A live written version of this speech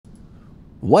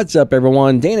What's up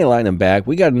everyone, Danny Lightning back.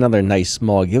 We got another nice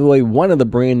small giveaway, one of the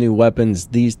brand new weapons.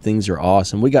 These things are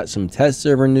awesome. We got some test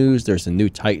server news, there's a new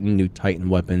Titan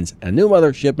weapons, a new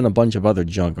mothership, and a bunch of other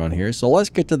junk on here. So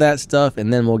let's get to that stuff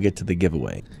and then we'll get to the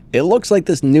giveaway. It looks like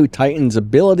this new Titan's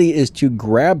ability is to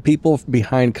grab people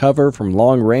behind cover from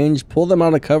long range, pull them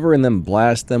out of cover, and then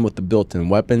blast them with the built-in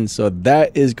weapon. So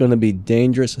that is going to be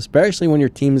dangerous, especially when your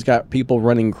team's got people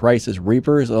running Crisis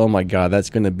Reapers. Oh my god, that's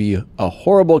going to be a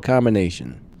horrible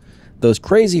combination. Those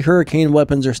crazy hurricane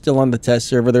weapons are still on the test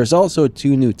server. There's also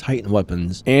two new Titan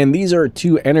weapons, and these are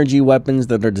two energy weapons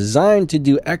that are designed to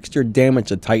do extra damage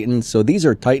to Titans. So these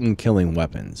are Titan killing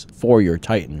weapons for your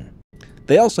Titan.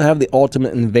 They also have the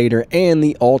Ultimate Invader and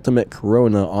the Ultimate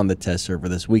Corona on the test server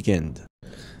this weekend.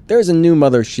 There's a new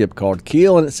mothership called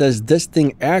Keel, and it says this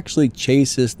thing actually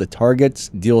chases the targets,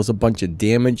 deals a bunch of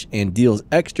damage, and deals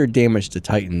extra damage to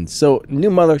Titans. So new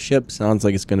mothership sounds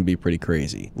like it's going to be pretty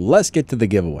crazy. Let's get to the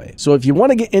giveaway. So if you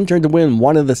want to get entered to win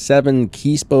one of the 7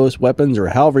 ksiphos weapons, or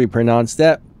however you pronounce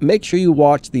that, make sure you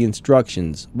watch the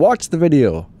instructions. Watch the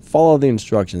video. Follow the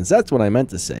instructions. That's what I meant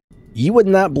to say. You would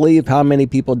not believe how many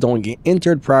people don't get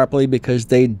entered properly because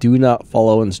they do not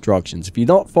follow instructions. If you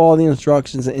don't follow the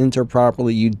instructions and enter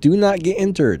properly, you do not get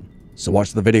entered. So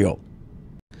watch the video.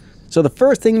 So the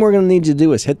first thing we're going to need to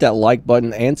do is hit that like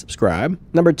button and subscribe.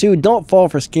 Number 2, don't fall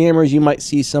for scammers. You might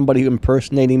see somebody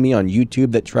impersonating me on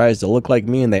YouTube that tries to look like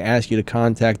me, and they ask you to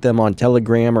contact them on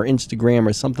Telegram or Instagram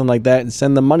or something like that and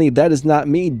send them money. That is not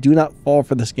me. Do not fall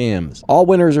for the scams. All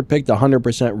winners are picked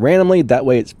 100% randomly. That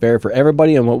way it's fair for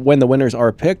everybody, and when the winners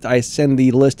are picked, I send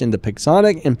the list into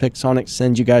Pixonic, and Pixonic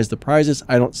sends you guys the prizes.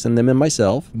 I don't send them in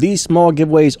myself. These small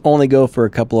giveaways only go for a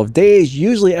couple of days,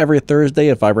 usually every Thursday.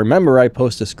 If I remember, I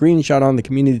post a screenshot on the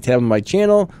community tab of my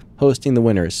channel posting the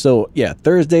winners. So yeah,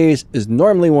 Thursdays is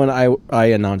normally when I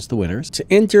announce the winners. To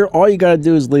enter, all you gotta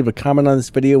do is leave a comment on this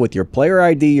video with your player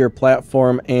ID, your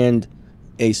platform, and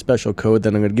a special code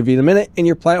that I'm going to give you in a minute. And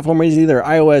your platform is either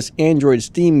iOS, Android,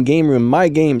 Steam, Game Room, My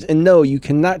Games. And no, you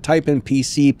cannot type in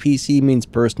PC. PC means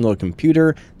personal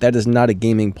computer. That is not a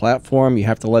gaming platform. You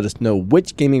have to let us know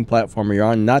which gaming platform you're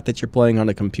on, not that you're playing on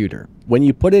a computer. When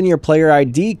you put in your player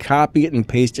ID, copy it and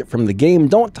paste it from the game.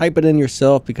 Don't type it in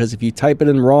yourself, because if you type it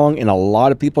in wrong, and a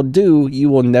lot of people do, you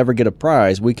will never get a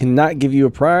prize. We cannot give you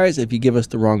a prize if you give us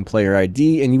the wrong player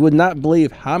ID, and you would not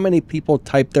believe how many people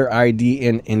type their ID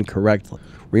in incorrectly.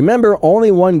 Remember,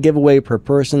 only one giveaway per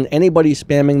person. Anybody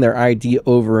spamming their ID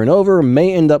over and over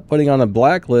may end up putting on a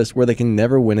blacklist where they can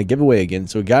never win a giveaway again.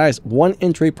 So guys, 1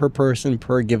 entry per person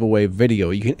per giveaway video.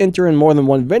 You can enter in more than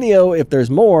 1 video if there's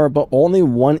more, but only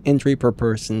 1 entry per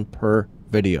person per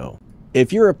video.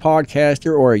 If you're a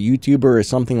podcaster or a YouTuber or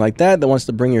something like that wants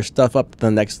to bring your stuff up to the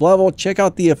next level, check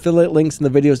out the affiliate links in the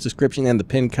video's description and the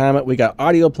pinned comment. We got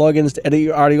audio plugins to edit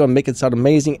your audio and make it sound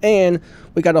amazing, and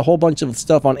we got a whole bunch of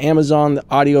stuff on Amazon, the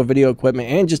audio video equipment,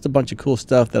 and just a bunch of cool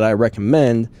stuff that I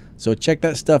recommend. So check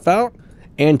that stuff out.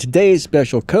 And today's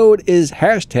special code is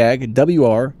hashtag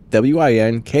WRWINKSIPHOS,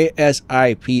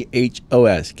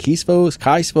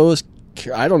 ksiphos.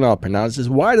 I don't know how to pronounce this.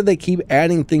 Why do they keep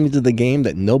adding things to the game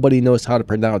that nobody knows how to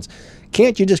pronounce?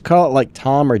 Can't you just call it like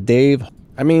Tom or Dave?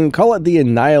 I mean, call it the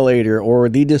Annihilator or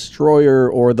the Destroyer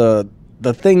or the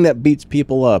thing that beats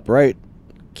people up, right?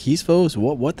 Ksiphos?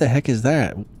 What the heck is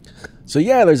that? So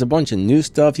yeah, there's a bunch of new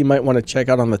stuff you might want to check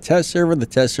out on the test server. The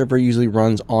test server usually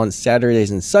runs on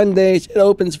Saturdays and Sundays. It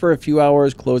opens for a few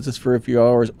hours, closes for a few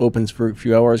hours, opens for a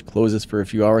few hours, closes for a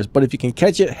few hours. But if you can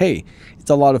catch it, hey, it's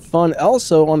a lot of fun.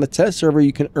 Also, on the test server,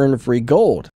 you can earn free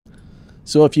gold.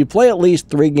 So if you play at least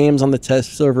 3 games on the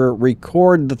test server,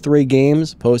 record the 3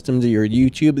 games, post them to your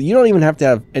YouTube. You don't even have to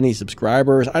have any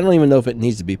subscribers. I don't even know if it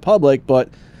needs to be public, but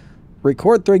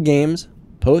record 3 games.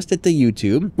 Post it to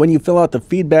YouTube. When you fill out the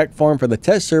feedback form for the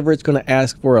test server, it's going to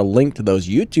ask for a link to those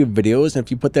YouTube videos. And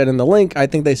if you put that in the link, I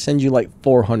think they send you like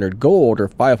 400 gold or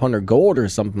 500 gold or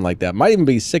something like that. Might even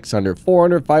be 600,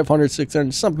 400, 500,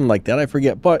 600, something like that. I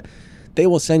forget, but they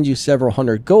will send you several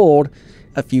hundred gold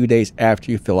a few days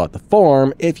after you fill out the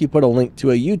form. If you put a link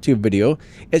to a YouTube video,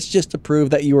 it's just to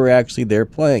prove that you were actually there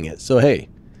playing it. So hey,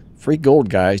 free gold,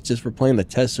 guys, just for playing the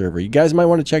test server. You guys might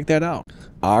want to check that out.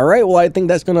 All right, well, I think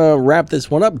that's going to wrap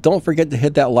this one up. Don't forget to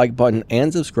hit that like button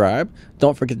and subscribe.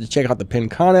 Don't forget to check out the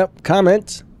pinned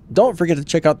comment. Don't forget to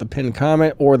check out the pinned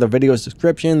comment or the video's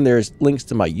description. There's links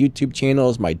to my YouTube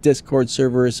channels, my Discord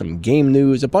servers, some game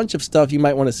news, a bunch of stuff you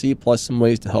might want to see, plus some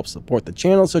ways to help support the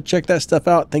channel. So check that stuff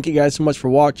out. Thank you guys so much for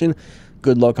watching.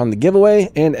 Good luck on the giveaway,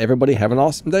 and everybody have an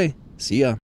awesome day. See ya.